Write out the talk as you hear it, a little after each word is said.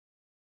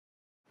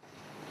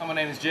Hi, my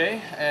name is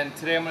Jay, and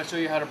today I'm going to show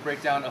you how to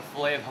break down a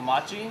fillet of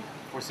hamachi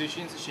for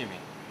sushi and sashimi.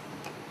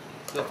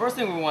 So the first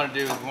thing we want to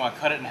do is we want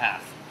to cut it in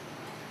half.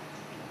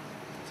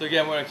 So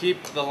again, we're going to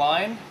keep the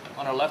line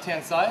on our left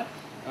hand side.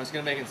 I'm just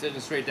going to make an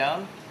incision straight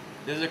down.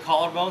 This is a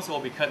collarbone, so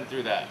we'll be cutting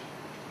through that.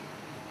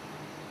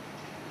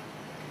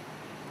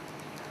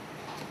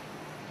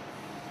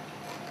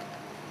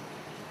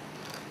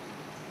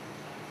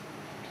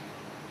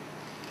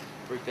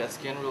 Break that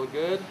skin real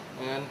good,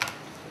 and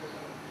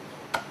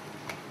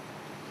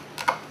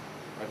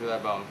right through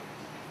that bone.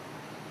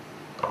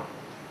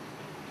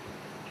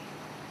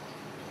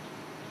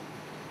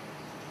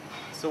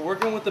 So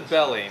working with the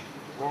belly,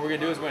 what we're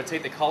going to do is we're going to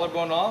take the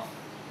collarbone off,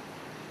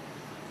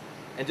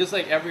 and just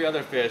like every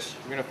other fish,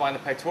 we're going to find the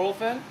pectoral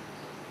fin,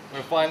 we're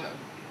going to find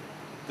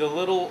the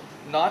little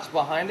notch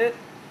behind it,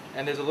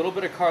 and there's a little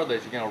bit of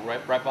cartilage, you're going to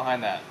right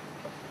behind that.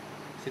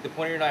 Take the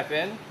point of your knife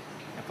in,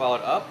 and follow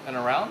it up and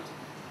around.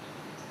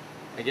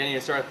 Again, you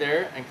start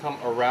there and come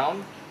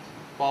around,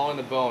 following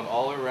the bone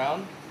all the way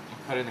around,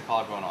 and cutting the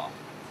collarbone off.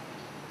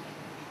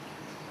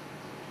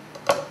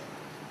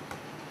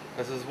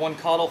 This is one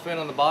caudal fin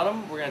on the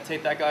bottom. We're going to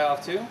take that guy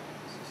off too.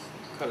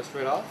 Just cut it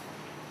straight off.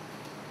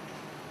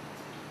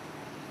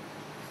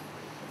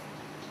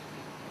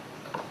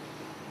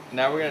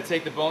 Now we're going to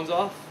take the bones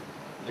off,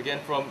 again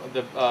from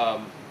the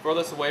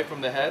furthest away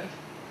from the head,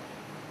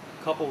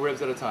 a couple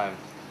ribs at a time.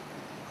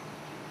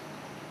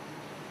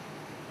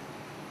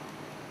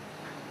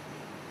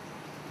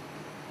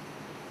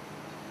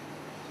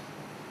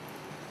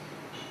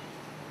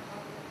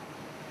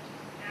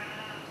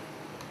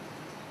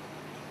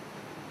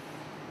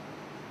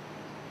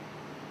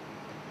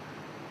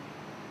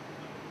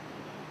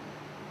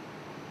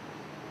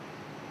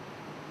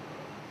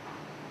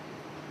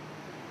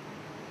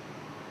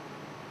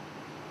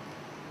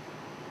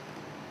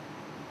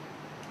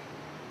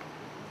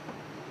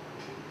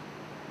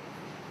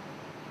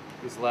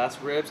 These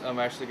last ribs I'm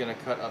actually going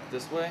to cut up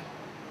this way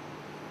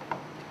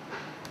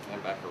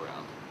and back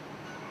around.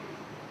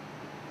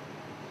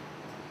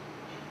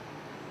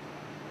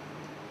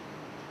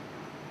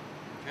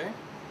 Okay.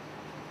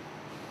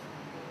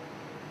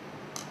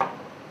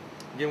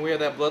 Again, we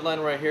have that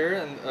bloodline right here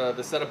and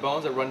the set of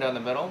bones that run down the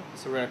middle.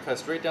 So we're going to cut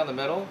straight down the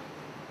middle,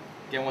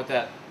 again with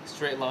that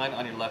straight line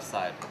on your left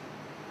side.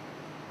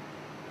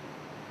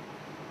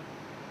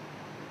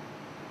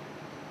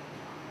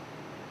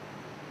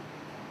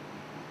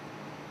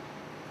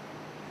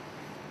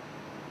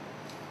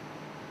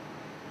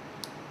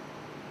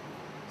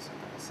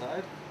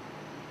 Side.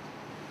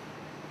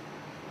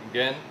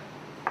 Again,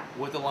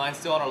 with the line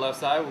still on our left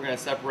side, we're going to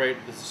separate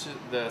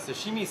the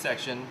sashimi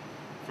section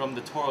from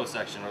the toro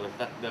section, or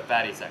the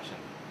fatty section.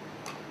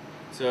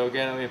 So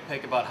again, I'm going to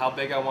pick about how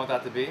big I want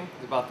that to be.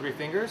 It's about 3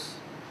 fingers.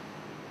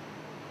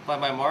 Find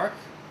my mark,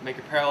 make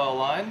a parallel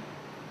line,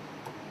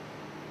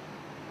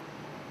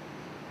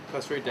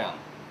 cut straight down.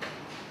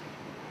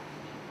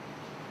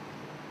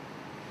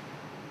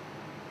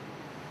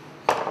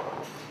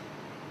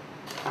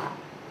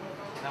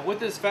 Now with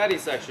this fatty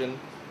section,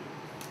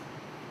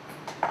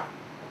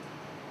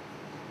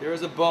 there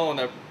is a bone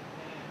that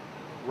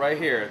right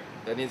here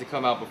that needs to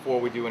come out before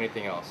we do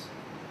anything else.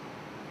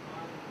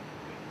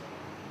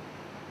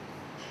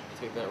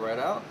 Take that right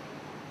out.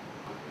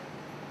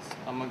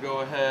 I'm going to go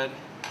ahead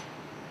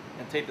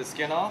and take the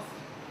skin off.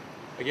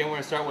 Again, we're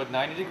going to start with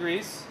 90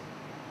 degrees.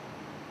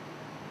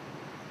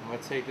 I'm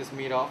going to take this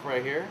meat off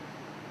right here.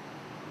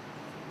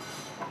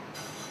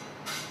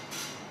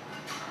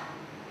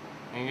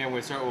 And again,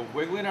 we start with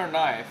wiggling our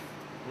knife.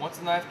 Once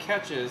the knife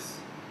catches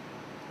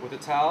with the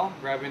towel,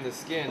 grabbing the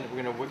skin,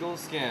 we're going to wiggle the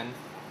skin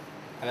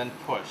and then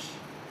push.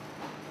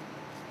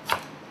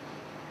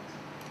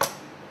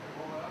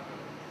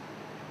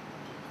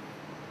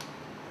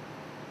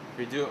 If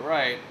you do it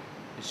right,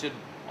 it should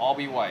all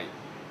be white.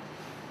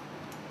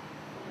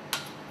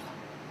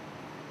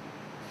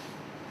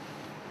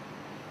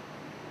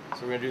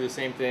 So we're going to do the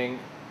same thing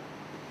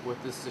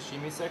with this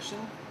sashimi section.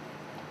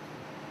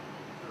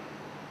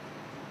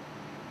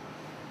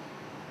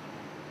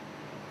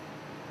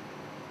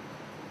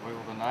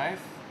 Wiggle the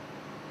knife,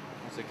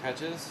 once it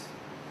catches,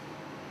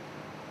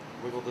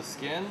 wiggle the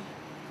skin,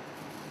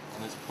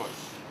 and just push.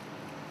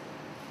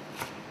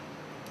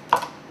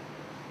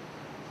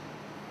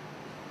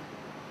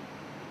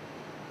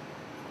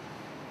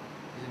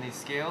 Using these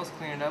scales,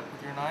 clean it up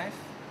with your knife.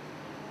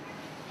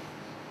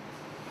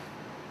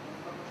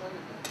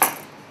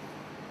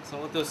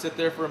 So let those sit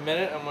there for a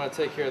minute. I'm going to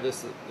take care of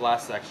this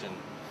last section.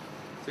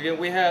 So again,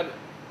 we had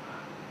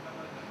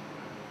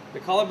the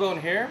collarbone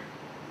here.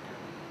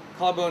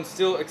 Collarbone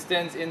still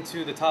extends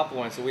into the top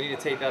loin, so we need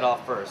to take that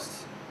off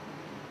first.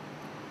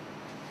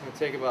 I'm going to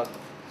take about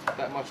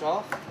that much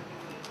off.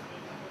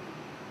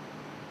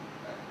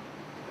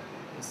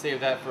 And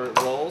save that for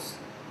rolls.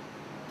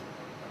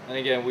 And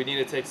again, we need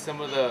to take some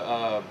of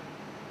the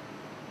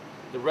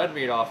red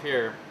meat off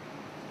here.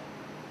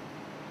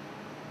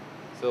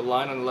 So the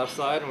line on the left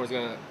side, and we're just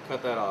going to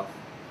cut that off.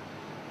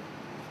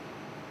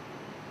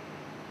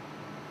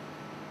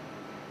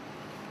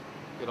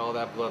 Get all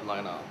that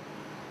bloodline off.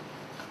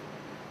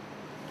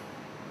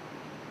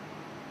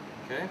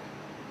 Okay.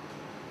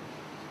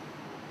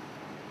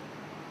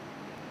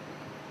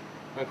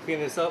 I'm going to clean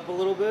this up a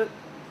little bit.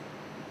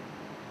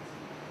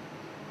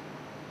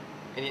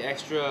 Any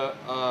extra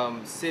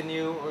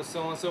sinew or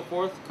so on and so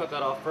forth, cut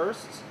that off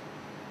first.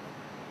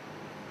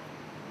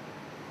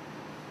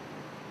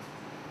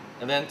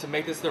 And then to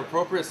make this the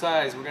appropriate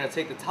size, we're going to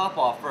take the top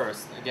off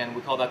first. Again,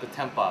 we call that the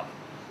tempa.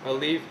 We'll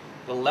leave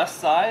the left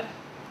side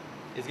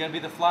is going to be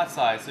the flat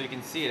side so you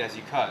can see it as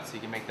you cut, so you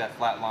can make that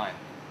flat line.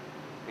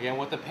 Again,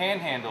 with the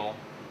panhandle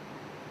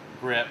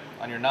grip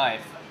on your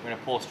knife, we're going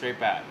to pull straight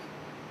back.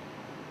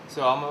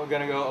 So I'm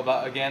going to go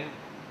about, again,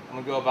 I'm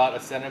going to go about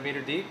 1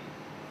 centimeter deep.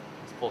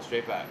 Let's pull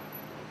straight back.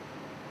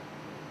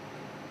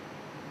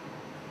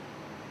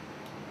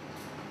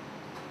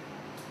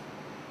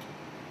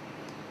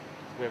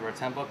 So we have our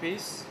tempa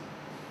piece.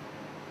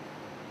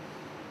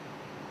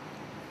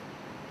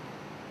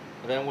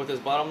 And then with this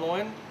bottom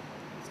loin,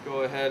 let's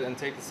go ahead and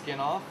take the skin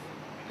off.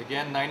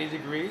 Again, 90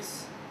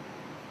 degrees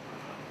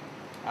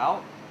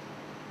out.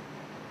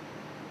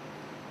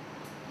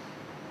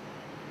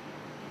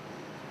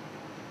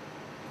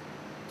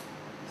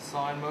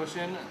 Saw in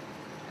motion,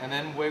 and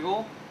then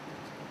wiggle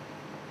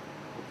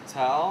with the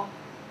towel.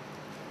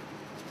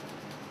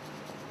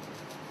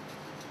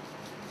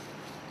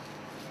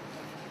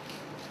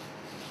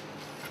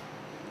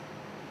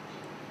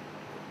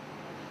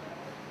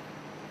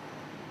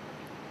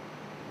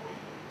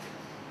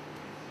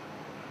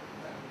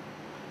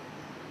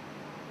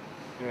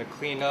 I'm going to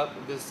clean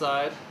up this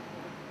side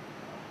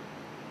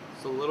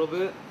just a little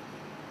bit.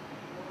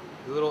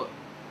 A little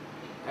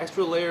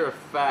extra layer of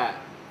fat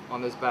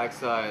on this back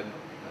side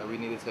that we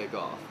need to take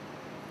off.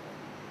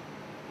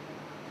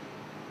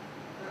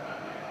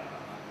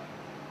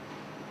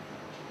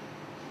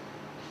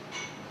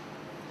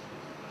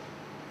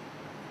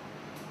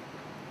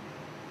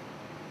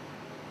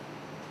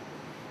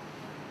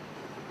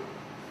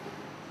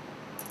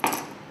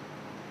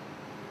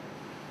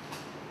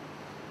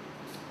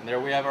 And there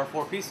we have our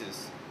 4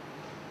 pieces.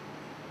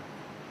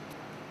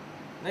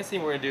 Next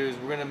thing we're going to do is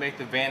we're going to make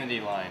the vanity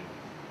line.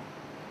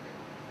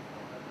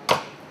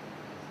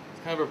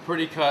 It's kind of a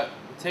pretty cut.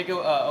 Take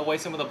away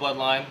some of the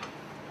bloodline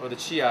or the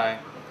chi.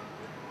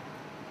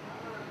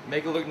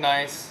 Make it look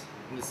nice.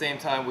 At the same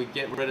time, we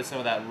get rid of some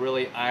of that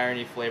really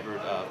irony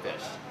flavored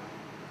fish.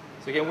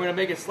 So again, we're going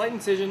to make a slight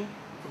incision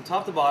from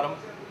top to bottom,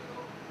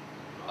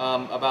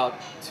 about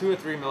 2 or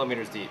 3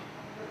 millimeters deep.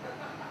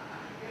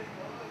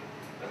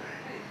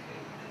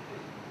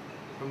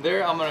 From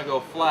there, I'm going to go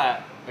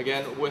flat,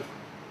 again, with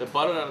the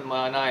butt of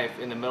my knife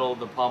in the middle of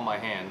the palm of my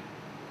hand.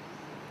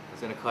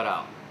 It's going to cut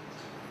out.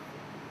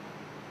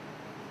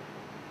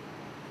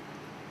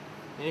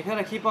 And you kind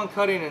of keep on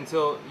cutting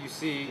until you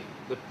see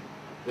the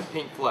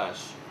pink flesh.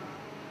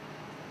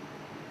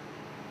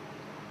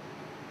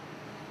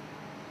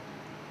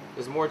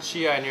 There's more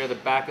chi near the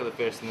back of the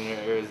fish than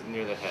there is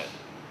near the head.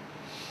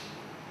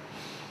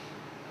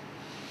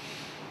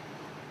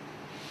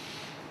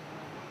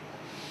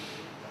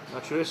 Now,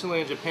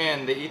 traditionally in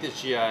Japan, they eat the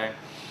chi,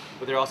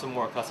 but they're also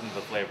more accustomed to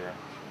the flavor.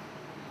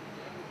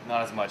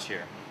 Not as much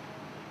here.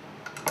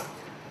 So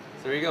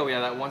there you go, we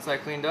have that one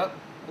side cleaned up.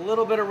 A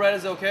little bit of red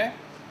is okay.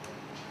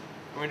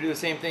 We're going to do the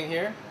same thing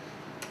here.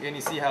 Again,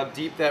 you see how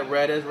deep that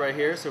red is right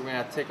here, so we're going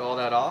to have to take all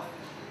that off.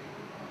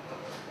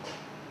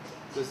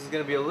 This is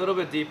going to be a little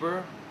bit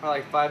deeper, probably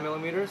like 5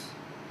 millimeters.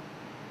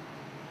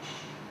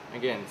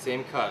 Again,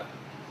 same cut.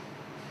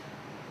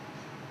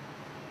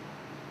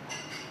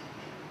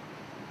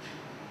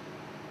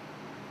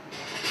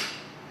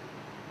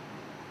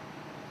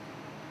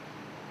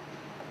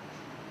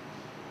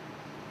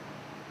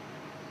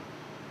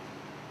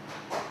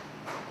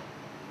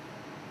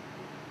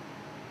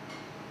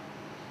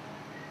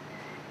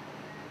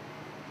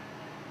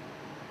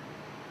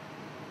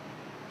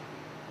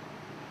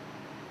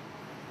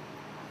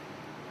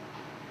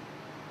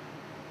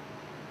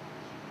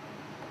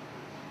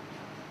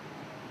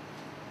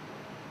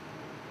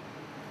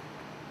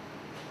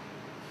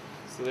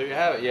 So there you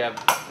have it. You have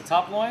the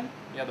top loin,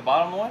 you have the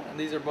bottom loin, and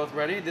these are both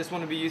ready. This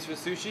one will be used for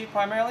sushi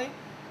primarily,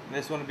 and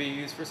this one will be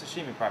used for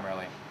sashimi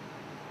primarily.